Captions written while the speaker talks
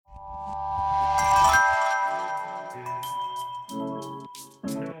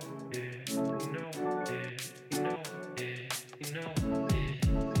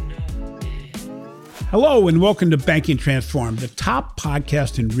Hello and welcome to Banking Transformed, the top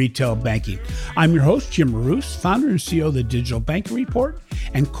podcast in retail banking. I'm your host, Jim Marous, founder and CEO of the Digital Banking Report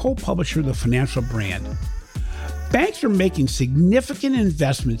and co-publisher of the Financial Brand. Banks are making significant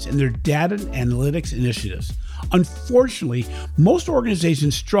investments in their data and analytics initiatives. Unfortunately, most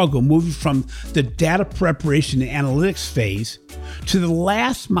organizations struggle moving from the data preparation and analytics phase to the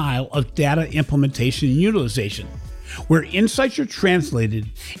last mile of data implementation and utilization, where insights are translated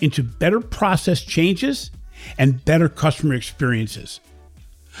into better process changes and better customer experiences.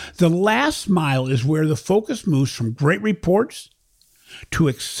 The last mile is where the focus moves from great reports to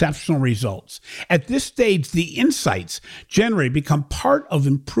exceptional results. At this stage, the insights generated become part of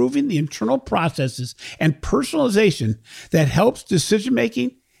improving the internal processes and personalization that helps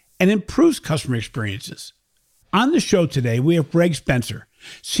decision-making and improves customer experiences. On the show today, we have Greg Spencer,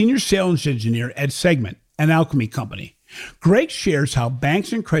 Senior Sales Engineer at Segment, an Alchemy company. Greg shares how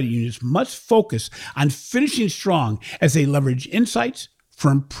banks and credit unions must focus on finishing strong as they leverage insights for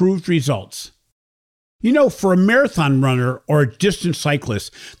improved results. You know, for a marathon runner or a distance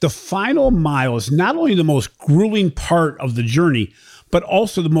cyclist, the final mile is not only the most grueling part of the journey, but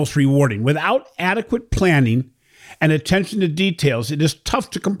also the most rewarding. Without adequate planning and attention to details, it is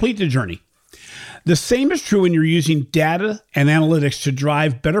tough to complete the journey. The same is true when you're using data and analytics to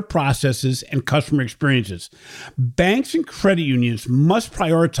drive better processes and customer experiences. Banks and credit unions must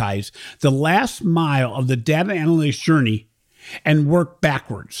prioritize the last mile of the data analytics journey and work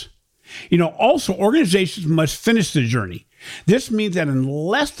backwards. Also, organizations must finish the journey. This means that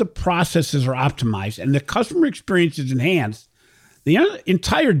unless the processes are optimized and the customer experience is enhanced, the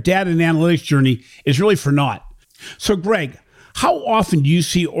entire data and analytics journey is really for naught. So, Greg, how often do you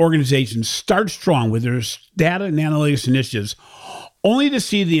see organizations start strong with their data and analytics initiatives, only to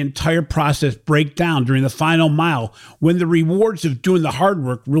see the entire process break down during the final mile when the rewards of doing the hard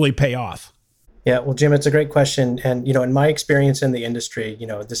work really pay off? Yeah, well, Jim, it's a great question. And, in my experience in the industry,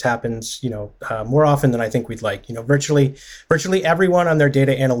 this happens, more often than I think we'd like. Virtually everyone on their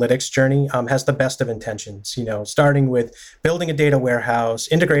data analytics journey has the best of intentions, starting with building a data warehouse,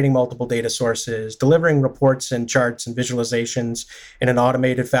 integrating multiple data sources, delivering reports and charts and visualizations in an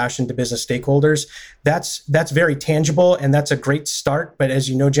automated fashion to business stakeholders. That's very tangible, and that's a great start. But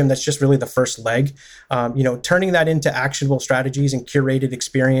as you know, Jim, that's just really the first leg. Turning that into actionable strategies and curated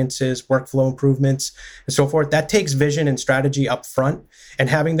experiences, workflow improvements, and so forth, that takes vision and strategy up front and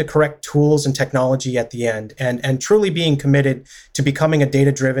having the correct tools and technology at the end and truly being committed to becoming a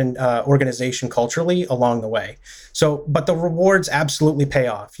data-driven organization culturally along the way. But the rewards absolutely pay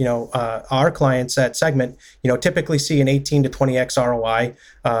off. Our clients at Segment, typically see an 18 to 20x ROI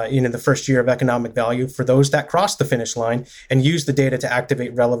in the first year of economic value for those that cross the finish line and use the data to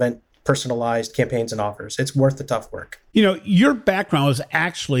activate relevant, personalized campaigns and offers. It's worth the tough work. Your background is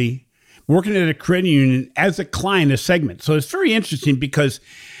actually working at a credit union as a client of Segment. So it's very interesting because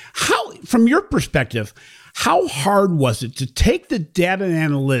from your perspective, how hard was it to take the data and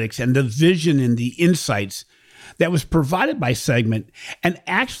analytics and the vision and the insights that was provided by Segment and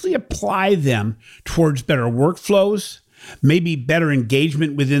actually apply them towards better workflows, maybe better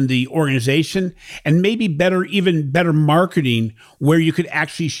engagement within the organization, and maybe even better marketing where you could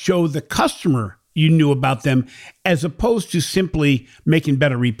actually show the customer you knew about them as opposed to simply making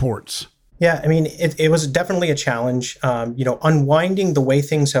better reports? Yeah, it was definitely a challenge. Unwinding the way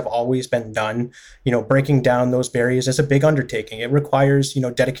things have always been done, breaking down those barriers is a big undertaking. It requires,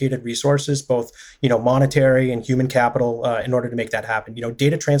 dedicated resources, both, monetary and human capital in order to make that happen.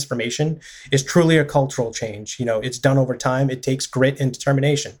 Data transformation is truly a cultural change. It's done over time. It takes grit and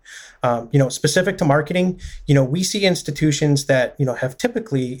determination. Specific to marketing, we see institutions that, have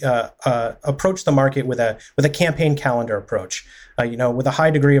typically approached the market with a campaign calendar approach. With a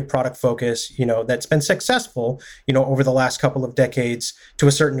high degree of product focus, that's been successful, over the last couple of decades to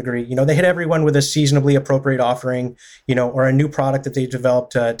a certain degree. They hit everyone with a seasonably appropriate offering, or a new product that they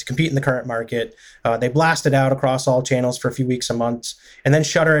developed to compete in the current market. They blast it out across all channels for a few weeks and months, and then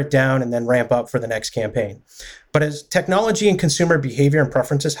shutter it down and then ramp up for the next campaign. But as technology and consumer behavior and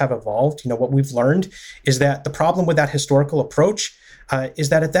preferences have evolved, what we've learned is that the problem with that historical approach is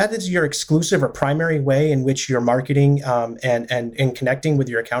that if that is your exclusive or primary way in which you're marketing and connecting with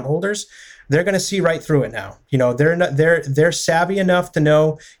your account holders, they're going to see right through it now. They're savvy enough to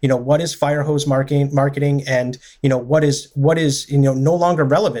know, what is fire hose marketing and, what is no longer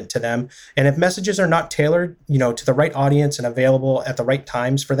relevant to them. And if messages are not tailored, to the right audience and available at the right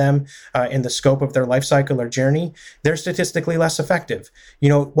times for them in the scope of their life cycle or journey, they're statistically less effective.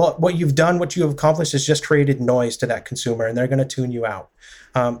 What you have accomplished is just created noise to that consumer, and they're going to tune you out.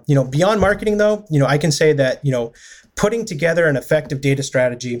 Beyond marketing though, I can say that, putting together an effective data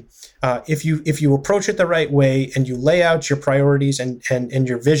strategy, if you approach it the right way and you lay out your priorities and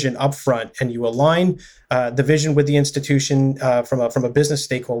your vision up front, and you align the vision with the institution from a business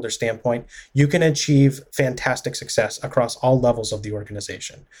stakeholder standpoint, you can achieve fantastic success across all levels of the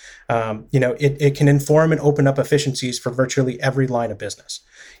organization. It can inform and open up efficiencies for virtually every line of business.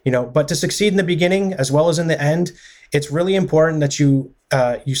 But to succeed in the beginning as well as in the end, it's really important that you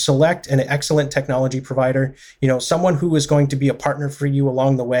select an excellent technology provider, someone who is going to be a partner for you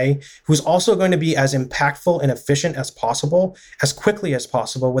along the way, who's also going to be as impactful and efficient as possible, as quickly as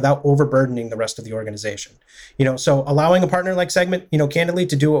possible, without overburdening the rest of the organization. So allowing a partner like Segment, candidly,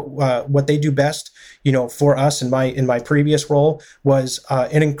 to do what they do best, for us in my previous role was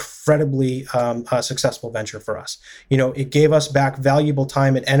an incredibly successful venture for us. It gave us back valuable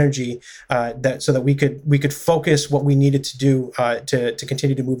time and energy so that we could focus what we needed to do to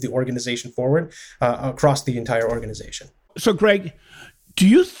continue to move the organization forward across the entire organization. So, Greg, do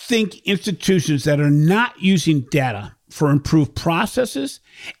you think institutions that are not using data for improved processes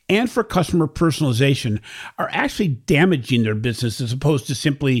and for customer personalization are actually damaging their business as opposed to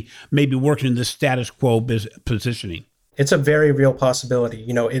simply maybe working in the status quo positioning? It's a very real possibility.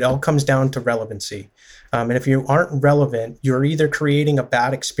 It all comes down to relevancy. And if you aren't relevant, you're either creating a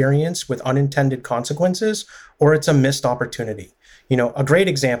bad experience with unintended consequences, or it's a missed opportunity. A great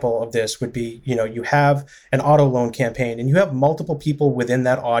example of this would be, you have an auto loan campaign and you have multiple people within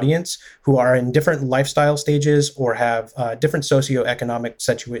that audience who are in different lifestyle stages or have different socioeconomic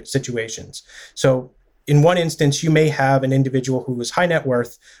situations. So in one instance, you may have an individual who is high net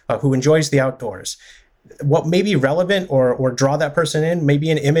worth, who enjoys the outdoors. What may be relevant or draw that person in may be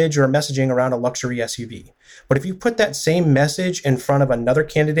an image or a messaging around a luxury SUV. But if you put that same message in front of another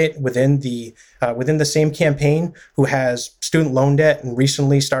candidate within the same campaign who has student loan debt and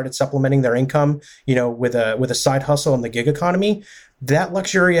recently started supplementing their income, with a side hustle in the gig economy, that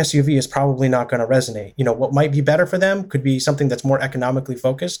luxury SUV is probably not going to resonate. What might be better for them could be something that's more economically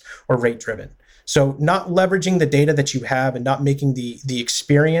focused or rate driven. So not leveraging the data that you have and not making the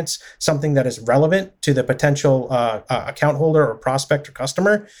experience something that is relevant to the potential account holder or prospect or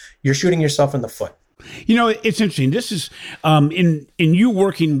customer, you're shooting yourself in the foot. It's interesting. This is in you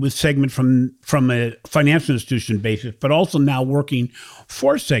working with Segment from a financial institution basis, but also now working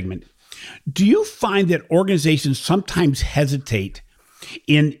for Segment. Do you find that organizations sometimes hesitate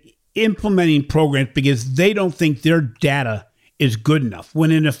in implementing programs because they don't think their data is good enough, when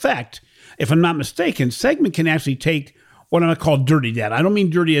in effect, if I'm not mistaken, Segment can actually take what I call dirty data. I don't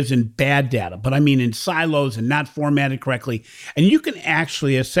mean dirty as in bad data, but I mean in silos and not formatted correctly. And you can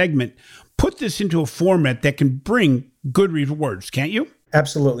actually, as Segment, put this into a format that can bring good rewards, can't you?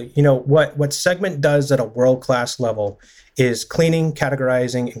 Absolutely. What Segment does at a world-class level is cleaning,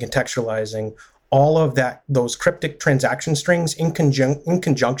 categorizing, and contextualizing all of those cryptic transaction strings in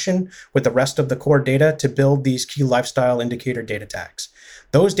conjunction with the rest of the core data to build these key lifestyle indicator data tags.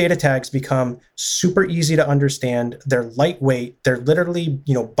 Those data tags become super easy to understand. They're lightweight. They're literally,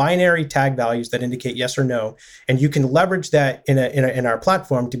 binary tag values that indicate yes or no. And you can leverage that in our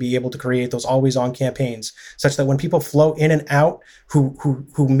platform to be able to create those always-on campaigns, such that when people flow in and out who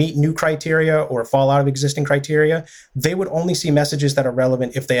meet new criteria or fall out of existing criteria, they would only see messages that are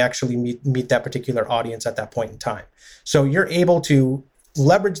relevant if they actually meet that particular audience at that point in time. So you're able to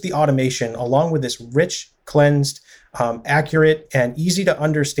leverage the automation along with this rich, cleansed, accurate and easy to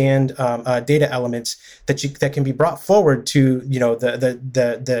understand data elements that can be brought forward to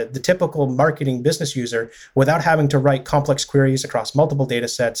the typical marketing business user without having to write complex queries across multiple data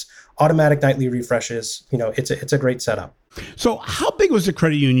sets, automatic nightly refreshes. It's a great setup. So how big was the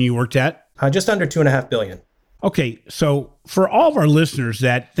credit union you worked at? Just under $2.5 billion. Okay, so for all of our listeners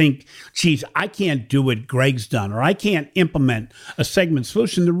that think, geez, I can't do what Greg's done, or I can't implement a Segment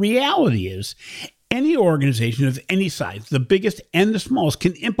solution, the reality is any organization of any size, the biggest and the smallest,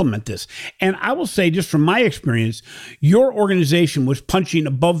 can implement this. And I will say, just from my experience, your organization was punching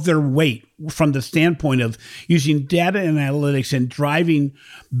above their weight from the standpoint of using data and analytics and driving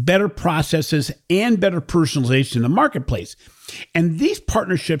better processes and better personalization in the marketplace. And these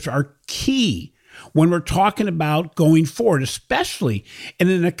partnerships are key when we're talking about going forward, especially in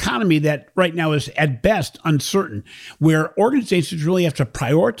an economy that right now is at best uncertain, where organizations really have to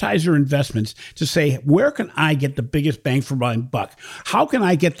prioritize their investments to say, where can I get the biggest bang for my buck? How can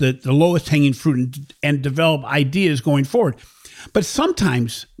I get the lowest hanging fruit and develop ideas going forward? But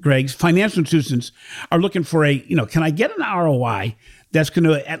sometimes, Greg, financial institutions are looking for can I get an ROI that's going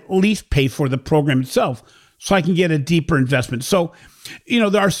to at least pay for the program itself so I can get a deeper investment? So,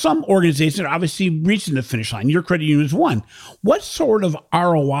 there are some organizations that are obviously reaching the finish line. Your credit union is one. What sort of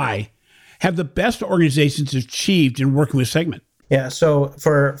ROI have the best organizations achieved in working with Segment? Yeah, so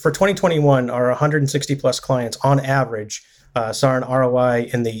for 2021, our 160 plus clients on average saw an ROI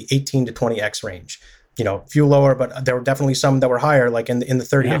in the 18 to 20x range. A few lower, but there were definitely some that were higher, like in the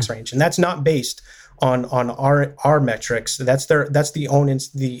 30x range. And that's not based on our metrics. That's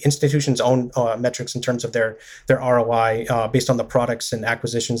the institution's own metrics in terms of their ROI based on the products and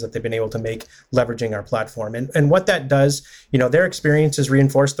acquisitions that they've been able to make leveraging our platform. And what that does, their experiences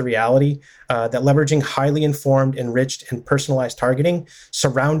reinforce the reality that leveraging highly informed, enriched, and personalized targeting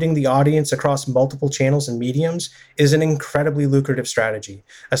surrounding the audience across multiple channels and mediums is an incredibly lucrative strategy,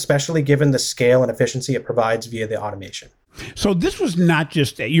 especially given the scale and efficiency it provides via the automation. So this was not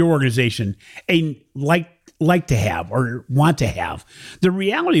just at your organization a like to have or want to have. The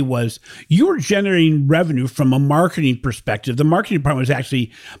reality was you were generating revenue from a marketing perspective. The marketing department was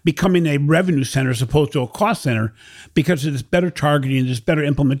actually becoming a revenue center as opposed to a cost center because of this better targeting, this better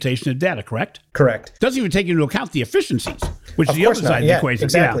implementation of data, correct? Correct. Doesn't even take into account the efficiencies, which is the other side of the equation.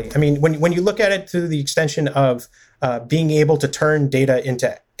 Exactly. Yeah. I mean, when you look at it through the extension of being able to turn data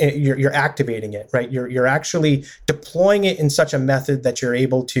into you're activating it, right? You're actually deploying it in such a method that you're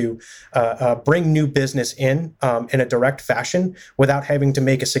able to bring new business in a direct fashion without having to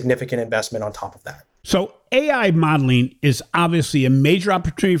make a significant investment on top of that. So AI modeling is obviously a major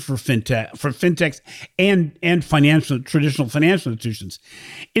opportunity for fintechs and traditional financial institutions.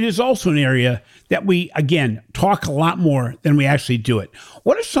 It is also an area that we, again, talk a lot more than we actually do it.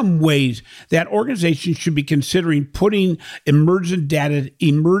 What are some ways that organizations should be considering putting emerging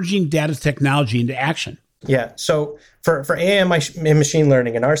data technology into action? Yeah. So for AI and machine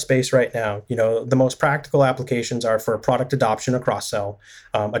learning in our space right now, the most practical applications are for product adoption or cross-sell,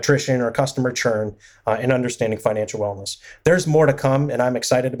 attrition or customer churn, and understanding financial wellness. There's more to come, and I'm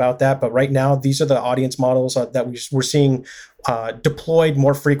excited about that. But right now, these are the audience models that we're seeing deployed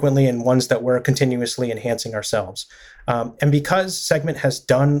more frequently and ones that we're continuously enhancing ourselves. And because Segment has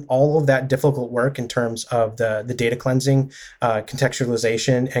done all of that difficult work in terms of the data cleansing,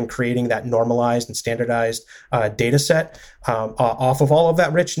 contextualization, and creating that normalized and standardized data set off of all of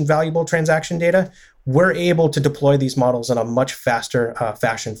that rich and valuable transaction data, we're able to deploy these models in a much faster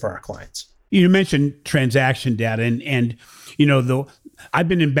fashion for our clients. You mentioned transaction data, and I've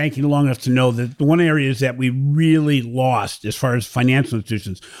been in banking long enough to know that the one area that we really lost as far as financial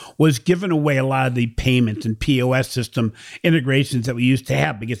institutions was giving away a lot of the payments and POS system integrations that we used to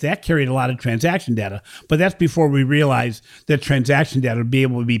have, because that carried a lot of transaction data. But that's before we realized that transaction data would be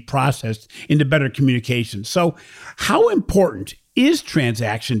able to be processed into better communication. So how important is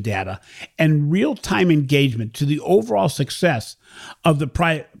transaction data and real-time engagement to the overall success of the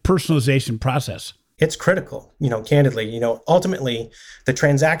personalization process? It's critical, candidly. Ultimately, the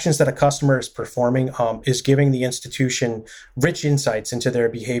transactions that a customer is performing is giving the institution rich insights into their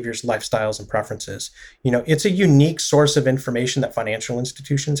behaviors, lifestyles, and preferences. It's a unique source of information that financial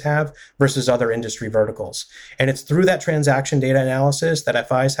institutions have versus other industry verticals. And it's through that transaction data analysis that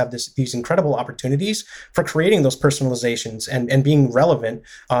FIs have these incredible opportunities for creating those personalizations and being relevant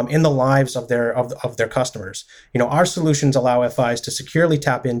in the lives of their customers. Our solutions allow FIs to securely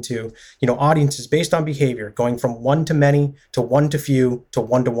tap into, audiences based on behavior, going from one to many to one to few to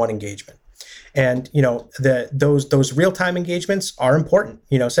one-to-one engagement. And those real-time engagements are important.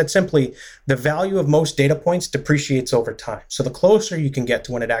 Said simply, the value of most data points depreciates over time. So the closer you can get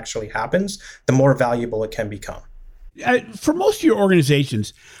to when it actually happens, the more valuable it can become. For most of your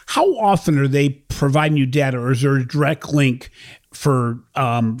organizations, how often are they providing you data, or is there a direct link for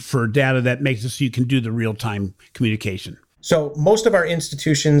data that makes it so you can do the real-time communication? So most of our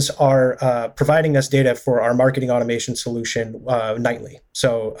institutions are providing us data for our marketing automation solution nightly.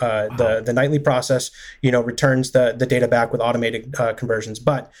 So the nightly process, returns the data back with automated conversions.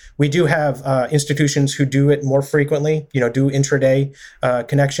 But we do have institutions who do it more frequently, do intraday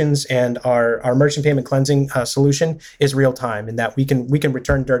connections, and our merchant payment cleansing solution is real time, in that we can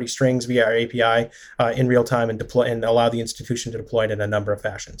return dirty strings via our API in real time and deploy and allow the institution to deploy it in a number of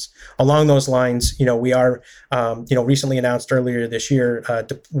fashions. Along those lines, we are recently announced earlier this year,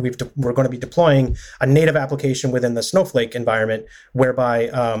 we're going to be deploying a native application within the Snowflake environment, whereby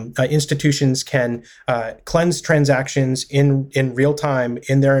institutions can cleanse transactions in real time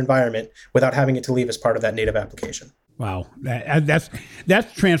in their environment without having it to leave as part of that native application. Wow, that's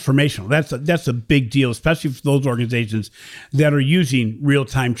transformational. That's a big deal, especially for those organizations that are using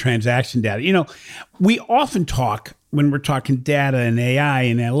real-time transaction data. We often talk, when we're talking data and AI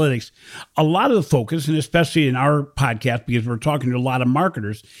and analytics, a lot of the focus, and especially in our podcast, because we're talking to a lot of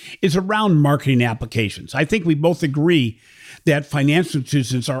marketers, is around marketing applications. I think we both agree that financial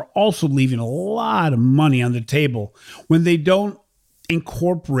institutions are also leaving a lot of money on the table when they don't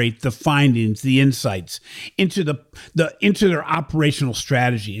incorporate the findings, the insights into into their operational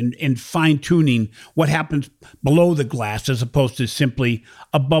strategy and fine tuning what happens below the glass as opposed to simply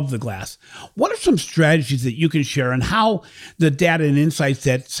above the glass. What are some strategies that you can share on how the data and insights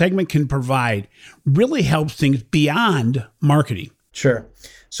that Segment can provide really helps things beyond marketing? Sure.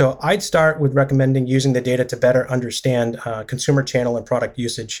 So I'd start with recommending using the data to better understand consumer channel and product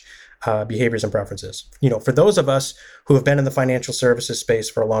usage behaviors and preferences. For those of us who have been in the financial services space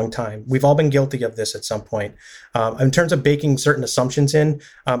for a long time, we've all been guilty of this at some point. In terms of baking certain assumptions in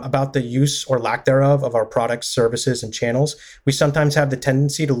about the use or lack thereof of our products, services, and channels, we sometimes have the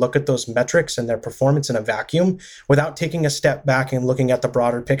tendency to look at those metrics and their performance in a vacuum without taking a step back and looking at the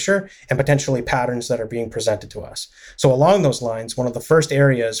broader picture and potentially patterns that are being presented to us. So along those lines, one of the first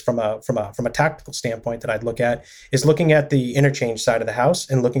areas from a tactical standpoint that I'd look at is looking at the interchange side of the house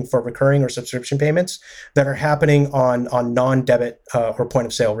and looking for recurring or subscription payments that are happening on non-debit or point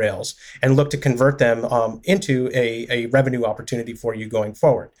of sale rails, and look to convert them into a revenue opportunity for you going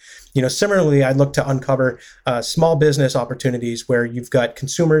forward. Similarly, I'd look to uncover small business opportunities where you've got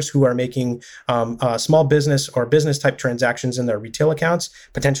consumers who are making small business or business type transactions in their retail accounts,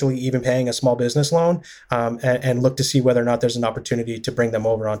 potentially even paying a small business loan, and look to see whether or not there's an opportunity to bring them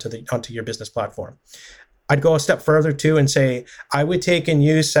over onto your business platform. I'd go a step further too and say I would take and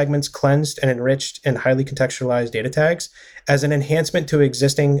use Segment's cleansed and enriched and highly contextualized data tags as an enhancement to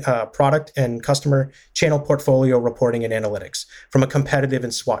existing product and customer channel portfolio reporting and analytics from a competitive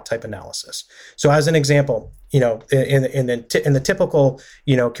and SWOT type analysis. So as an example, in the typical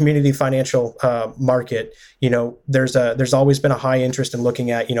community financial market, there's always been a high interest in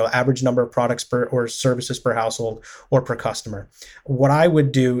looking at average number of products per or services per household or per customer. What I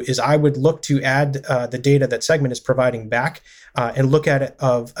would do is I would look to add the data that Segment is providing back and look at it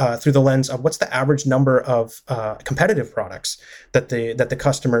through the lens of what's the average number of competitive products that the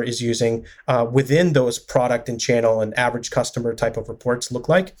customer is using within those product and channel and average customer type of reports look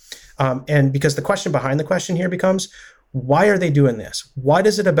like. And because the question behind the question here becomes, why are they doing this? What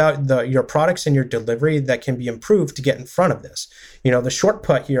is it about your products and your delivery that can be improved to get in front of this? The short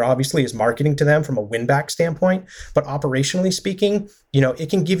put here obviously is marketing to them from a win-back standpoint, but operationally speaking, it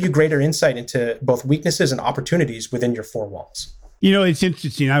can give you greater insight into both weaknesses and opportunities within your four walls. It's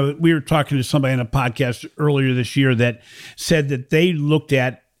interesting. We were talking to somebody on a podcast earlier this year that said that they looked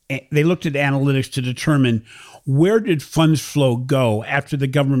at analytics to determine where did funds flow go after the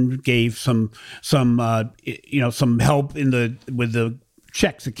government gave some help with the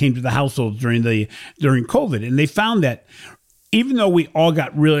checks that came to the households during COVID, and they found that even though we all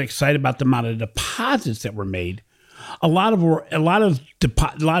got really excited about the amount of deposits that were made, a lot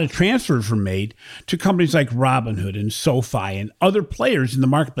of transfers were made to companies like Robinhood and SoFi and other players in the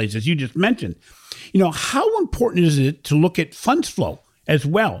marketplace, as you just mentioned. How important is it to look at funds flow as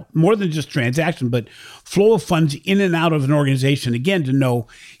well, more than just transaction, but flow of funds in and out of an organization, again, to know,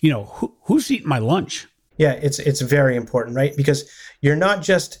 who's eating my lunch? Yeah, it's very important, right? Because you're not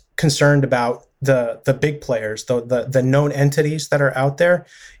just concerned about the big players, the known entities that are out there.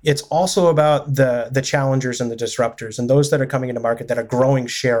 It's also about the challengers and the disruptors and those that are coming into market that are growing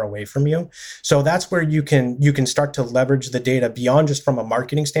share away from you. So that's where you can start to leverage the data beyond just from a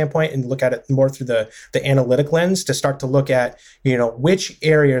marketing standpoint and look at it more through the analytic lens to start to look at, which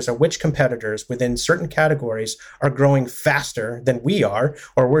areas or which competitors within certain categories are growing faster than we are,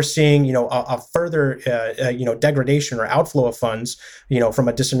 or we're seeing, a further, degradation or outflow of funds, from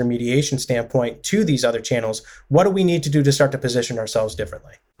a disintermediation standpoint to these other channels. What do we need to do to start to position ourselves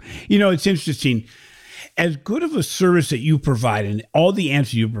differently? It's interesting. As good of a service that you provide and all the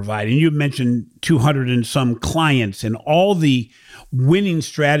answers you provide, and you mentioned 200 and some clients and all the winning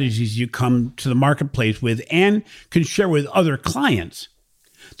strategies you come to the marketplace with and can share with other clients,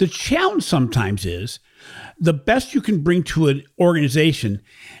 the challenge sometimes is the best you can bring to an organization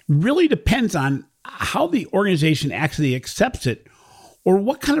really depends on how the organization actually accepts it or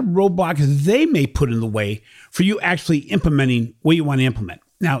what kind of roadblocks they may put in the way for you actually implementing what you want to implement.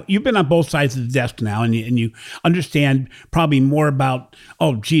 Now, you've been on both sides of the desk now, and you understand probably more about,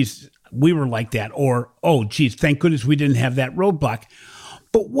 oh, geez, we were like that, or, oh, geez, thank goodness we didn't have that roadblock.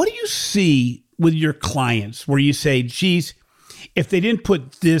 But what do you see with your clients where you say, geez, if they didn't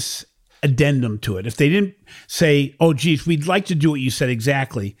put this addendum to it, if they didn't say, oh, geez, we'd like to do what you said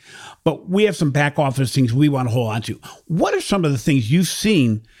exactly, but we have some back office things we want to hold on to. What are some of the things you've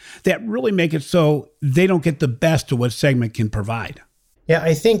seen that really make it so they don't get the best of what Segment can provide? Yeah,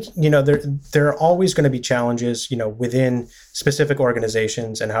 I think, there are always going to be challenges, within specific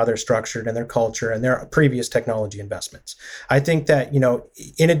organizations and how they're structured and their culture and their previous technology investments. I think that,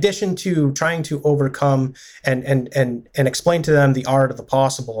 in addition to trying to overcome and explain to them the art of the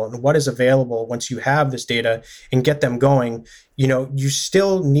possible and what is available once you have this data and get them going, you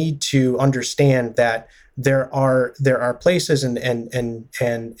still need to understand that there are places and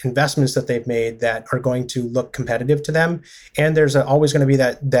investments that they've made that are going to look competitive to them, and there's always going to be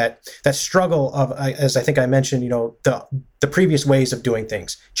that struggle of, as I think I mentioned, the previous ways of doing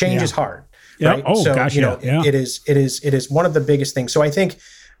things. Change is hard, right? Oh, so gosh, it is one of the biggest things. So I think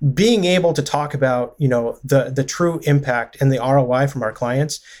being able to talk about the true impact and the ROI from our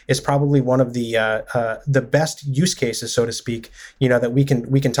clients is probably one of the best use cases, so to speak, that we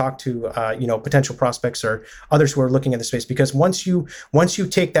can talk to potential prospects or others who are looking at the space, because once you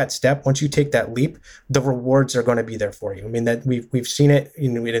take that step, once you take that leap, the rewards are going to be there for you. I mean, that we've seen it,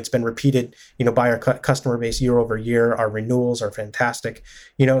 it's been repeated by our customer base year over year. Our renewals are fantastic,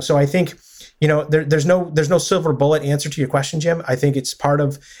 so I think there's no silver bullet answer to your question, Jim. I think it's part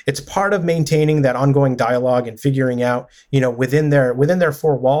of maintaining that ongoing dialogue and figuring out, within their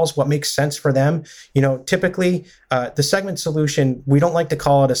four walls, what makes sense for them. Typically, the Segment solution, we don't like to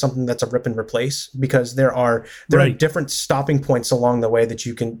call it as something that's a rip and replace, because there are different stopping points along the way that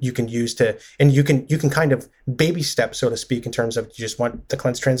you can use to, and you can kind of baby step, so to speak, in terms of, do you just want the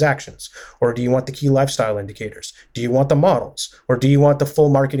cleansed transactions, or do you want the key lifestyle indicators? Do you want the models, or do you want the full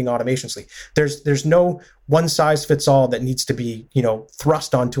marketing automation suite? There's no one size fits all that needs to be,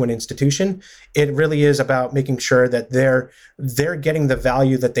 thrust onto an institution. It really is about making sure that they're getting the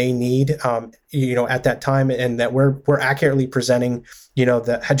value that they need, at that time, and that we're accurately presenting,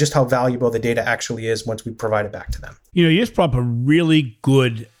 just how valuable the data actually is once we provide it back to them. You just brought up a really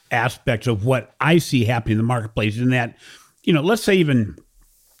good aspect of what I see happening in the marketplace, in that, let's say even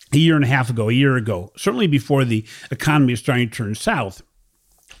a year ago, certainly before the economy is starting to turn south,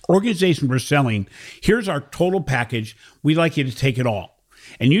 organizations were selling, here's our total package, we'd like you to take it all.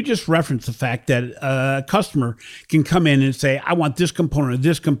 And you just referenced the fact that a customer can come in and say, I want this component, or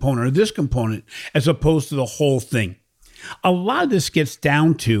this component, or this component, as opposed to the whole thing. A lot of this gets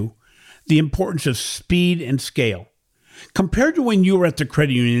down to the importance of speed and scale. Compared to when you were at the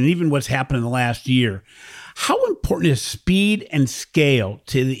credit union, and even what's happened in the last year, how important is speed and scale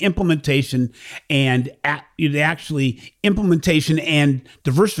to the implementation and implementation and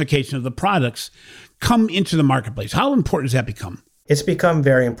diversification of the products come into the marketplace? How important does that become? It's become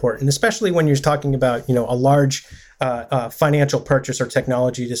very important, especially when you're talking about, a large financial purchase or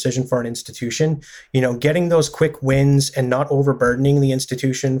technology decision for an institution. Getting those quick wins and not overburdening the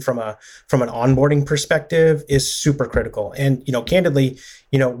institution from an onboarding perspective is super critical. And candidly,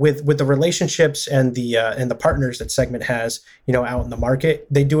 with the relationships and the partners that Segment has, out in the market,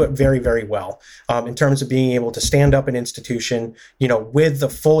 they do it very, very well in terms of being able to stand up an institution, with the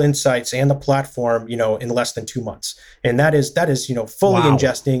full insights and the platform, in less than 2 months. And that is fully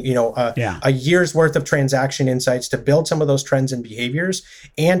ingesting, a year's worth of transaction insights to build some of those trends and behaviors,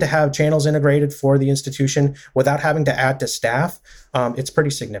 and to have channels integrated for the institution without having to add to staff. It's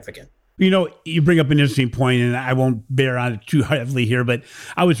pretty significant. You bring up an interesting point, and I won't bear on it too heavily here, but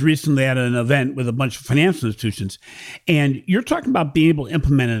I was recently at an event with a bunch of financial institutions, and you're talking about being able to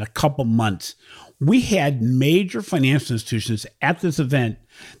implement in a couple months. We had major financial institutions at this event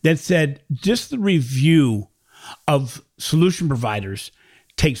that said just the review of solution providers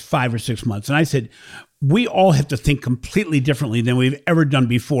takes 5 or 6 months. And I said, we all have to think completely differently than we've ever done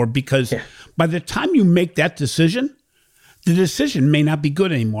before, because by the time you make that decision, the decision may not be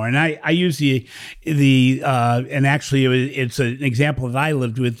good anymore. And I use and actually it's an example that I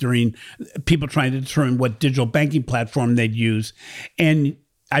lived with during people trying to determine what digital banking platform they'd use. And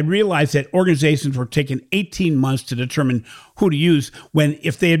I realized that organizations were taking 18 months to determine who to use, when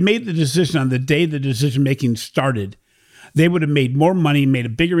if they had made the decision on the day the decision-making started, they would have made more money, made a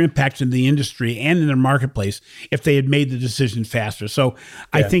bigger impact in the industry and in their marketplace if they had made the decision faster. So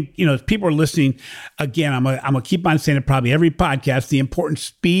I think, if people are listening, again, I'm gonna keep on saying it probably every podcast, the importance,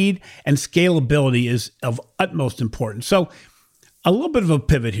 speed and scalability is of utmost importance. So a little bit of a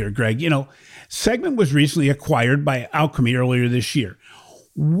pivot here, Greg. Segment was recently acquired by Alchemy earlier this year.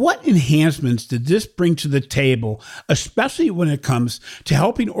 What enhancements did this bring to the table, especially when it comes to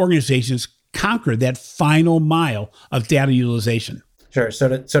helping organizations conquer that final mile of data utilization? Sure. So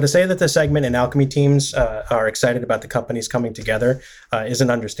to say that the Segment and Alkami teams are excited about the companies coming together is an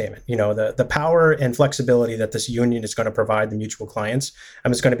understatement. The power and flexibility that this union is going to provide the mutual clients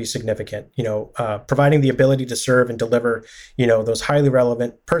is going to be significant. Providing the ability to serve and deliver, those highly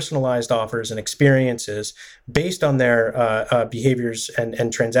relevant, personalized offers and experiences based on their behaviors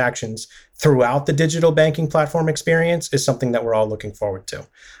and transactions throughout the digital banking platform experience is something that we're all looking forward to.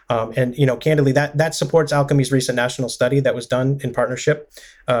 Candidly, that supports Alkami's recent national study that was done in partnership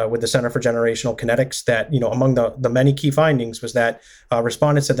with the Center for Generational Kinetics that, among the many key findings was that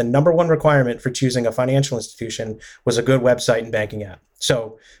respondents said the number one requirement for choosing a financial institution was a good website and banking app.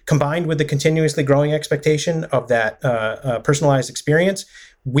 So combined with the continuously growing expectation of that personalized experience,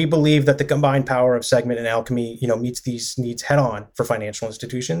 we believe that the combined power of Segment and Alkami, meets these needs head on for financial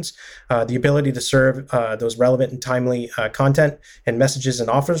institutions. The ability to serve those relevant and timely content and messages and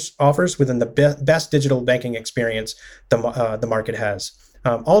offers within the best digital banking experience the market has.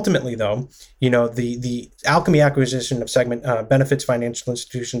 Ultimately, though, the Alkami acquisition of Segment benefits financial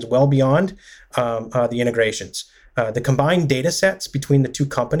institutions well beyond the integrations. The combined data sets between the two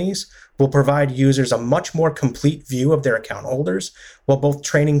companies will provide users a much more complete view of their account holders, while both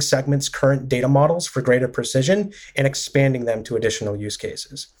training Segment's current data models for greater precision and expanding them to additional use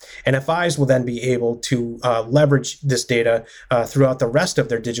cases. And FIs will then be able to leverage this data throughout the rest of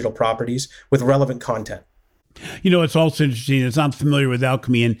their digital properties with relevant content. It's also interesting, as I'm familiar with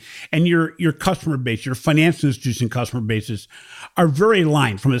Alkami and your customer base, your financial institution customer bases are very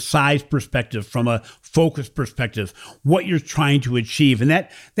aligned from a size perspective, from a focus perspective, what you're trying to achieve. And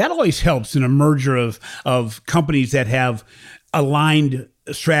that always helps in a merger of companies that have aligned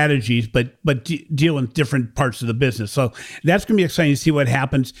strategies, but deal in different parts of the business. So that's going to be exciting to see what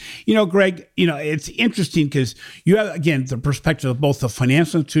happens. Greg, it's interesting because you have, again, the perspective of both the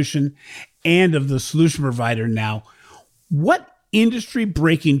financial institution and of the solution provider now. What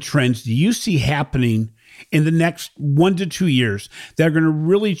industry-breaking trends do you see happening in the next 1 to 2 years that are going to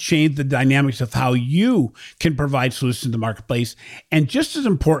really change the dynamics of how you can provide solutions in the marketplace? And just as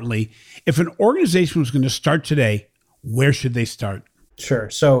importantly, if an organization was going to start today, where should they start? Sure.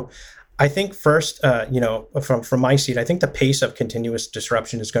 So I think first, from my seat, I think the pace of continuous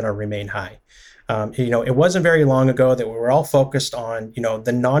disruption is going to remain high. It wasn't very long ago that we were all focused on,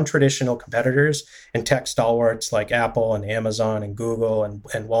 the non-traditional competitors and tech stalwarts like Apple and Amazon and Google and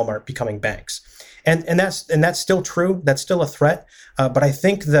Walmart becoming banks. And that's still true. That's still a threat. But I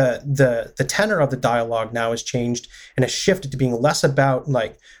think the tenor of the dialogue now has changed and has shifted to being less about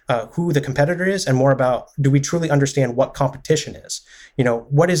who the competitor is and more about, do we truly understand what competition is?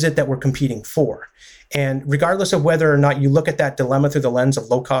 What is it that we're competing for? And regardless of whether or not you look at that dilemma through the lens of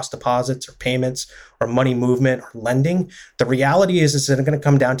low-cost deposits or payments or money movement or lending, the reality is that it's going to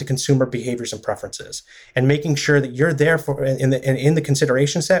come down to consumer behaviors and preferences, and making sure that you're there for in the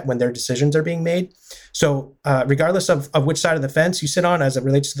consideration set when their decisions are being made. So regardless of which side of the fence you sit on as it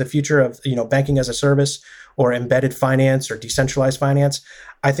relates to the future of banking as a service or embedded finance or decentralized finance,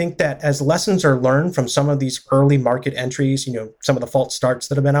 I think that as lessons are learned from some of these early market entries, some of the false starts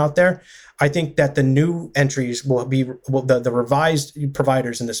that have been out there, I think that the new entries the revised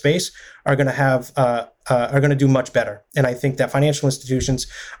providers in the space are going to do much better. And I think that financial institutions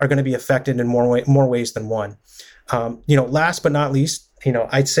are going to be affected in more ways than one. Last but not least,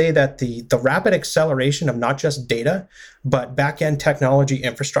 I'd say that the rapid acceleration of not just data, but back-end technology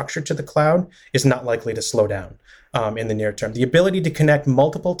infrastructure to the cloud is not likely to slow down in the near term. The ability to connect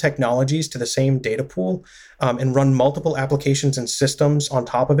multiple technologies to the same data pool and run multiple applications and systems on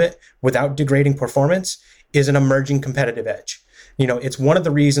top of it without degrading performance is an emerging competitive edge. It's one of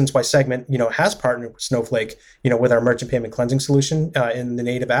the reasons why Segment, has partnered with Snowflake, with our merchant payment cleansing solution in the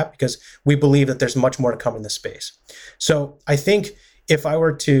native app, because we believe that there's much more to come in this space. So I think if I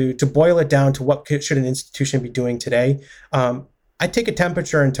were to boil it down to what should an institution be doing today, I'd take a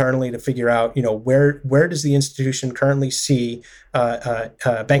temperature internally to figure out, where does the institution currently see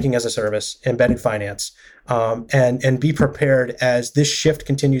banking as a service, embedded finance, and be prepared as this shift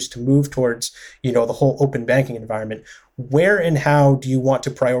continues to move towards, the whole open banking environment. Where and how do you want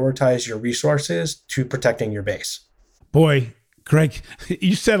to prioritize your resources to protecting your base? Boy, Greg,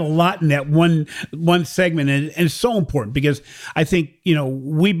 you said a lot in that one segment, and it's so important because I think,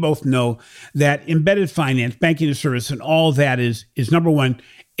 we both know that embedded finance, banking as a service, and all that is number one,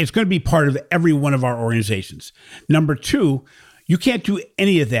 it's going to be part of every one of our organizations. Number two, you can't do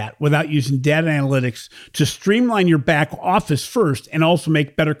any of that without using data analytics to streamline your back office first and also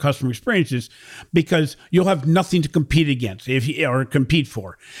make better customer experiences, because you'll have nothing to compete against or compete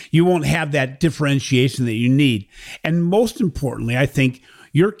for. You won't have that differentiation that you need. And most importantly, I think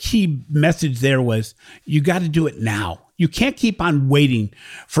your key message there was you got to do it now. You can't keep on waiting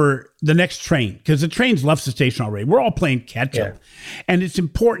for the next train because the train's left the station already. We're all playing catch up. Yeah. And it's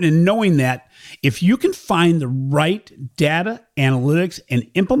important in knowing that if you can find the right data, analytics, and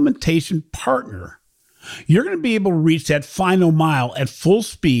implementation partner, you're going to be able to reach that final mile at full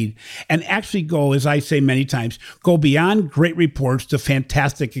speed and actually go, as I say many times, go beyond great reports to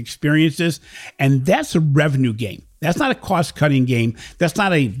fantastic experiences. And that's a revenue game. That's not a cost-cutting game. That's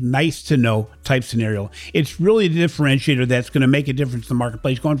not a nice-to-know type scenario. It's really the differentiator that's going to make a difference in the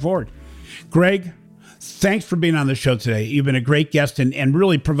marketplace going forward. Greg, thanks for being on the show today. You've been a great guest and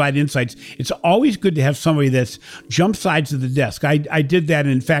really provide insights. It's always good to have somebody that's jumped sides of the desk. I did that.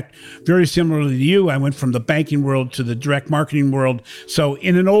 In fact, very similarly to you, I went from the banking world to the direct marketing world. So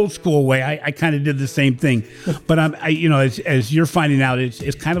in an old school way, I kind of did the same thing. But as you're finding out,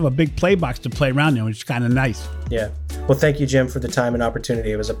 it's kind of a big play box to play around in, which is kind of nice. Yeah. Well, thank you, Jim, for the time and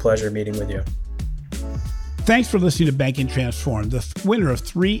opportunity. It was a pleasure meeting with you. Thanks for listening to Banking Transformed, the winner of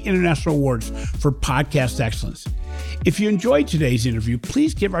 3 international awards for podcast excellence. If you enjoyed today's interview,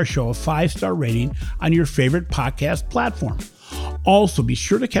 please give our show a 5-star rating on your favorite podcast platform. Also, be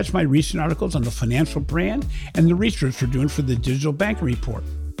sure to catch my recent articles on the financial brand and the research we're doing for the Digital Banking Report.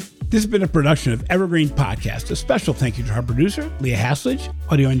 This has been a production of Evergreen Podcast. A special thank you to our producer, Leah Haslage,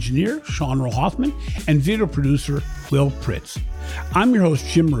 audio engineer, Sean Roll-Hoffman, and video producer, Will Pritz. I'm your host,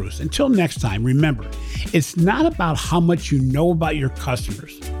 Jim Roos. Until next time, remember, it's not about how much you know about your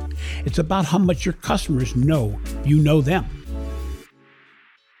customers. It's about how much your customers know you know them.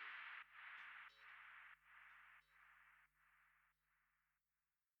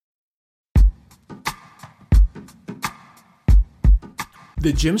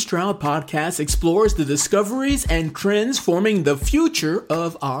 The Jim Stroud Podcast explores the discoveries and trends forming the future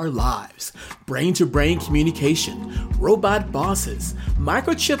of our lives. Brain-to-brain communication, robot bosses,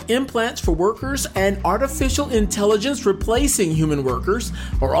 microchip implants for workers, and artificial intelligence replacing human workers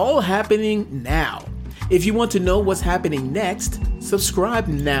are all happening now. If you want to know what's happening next, subscribe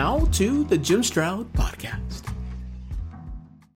now to the Jim Stroud Podcast.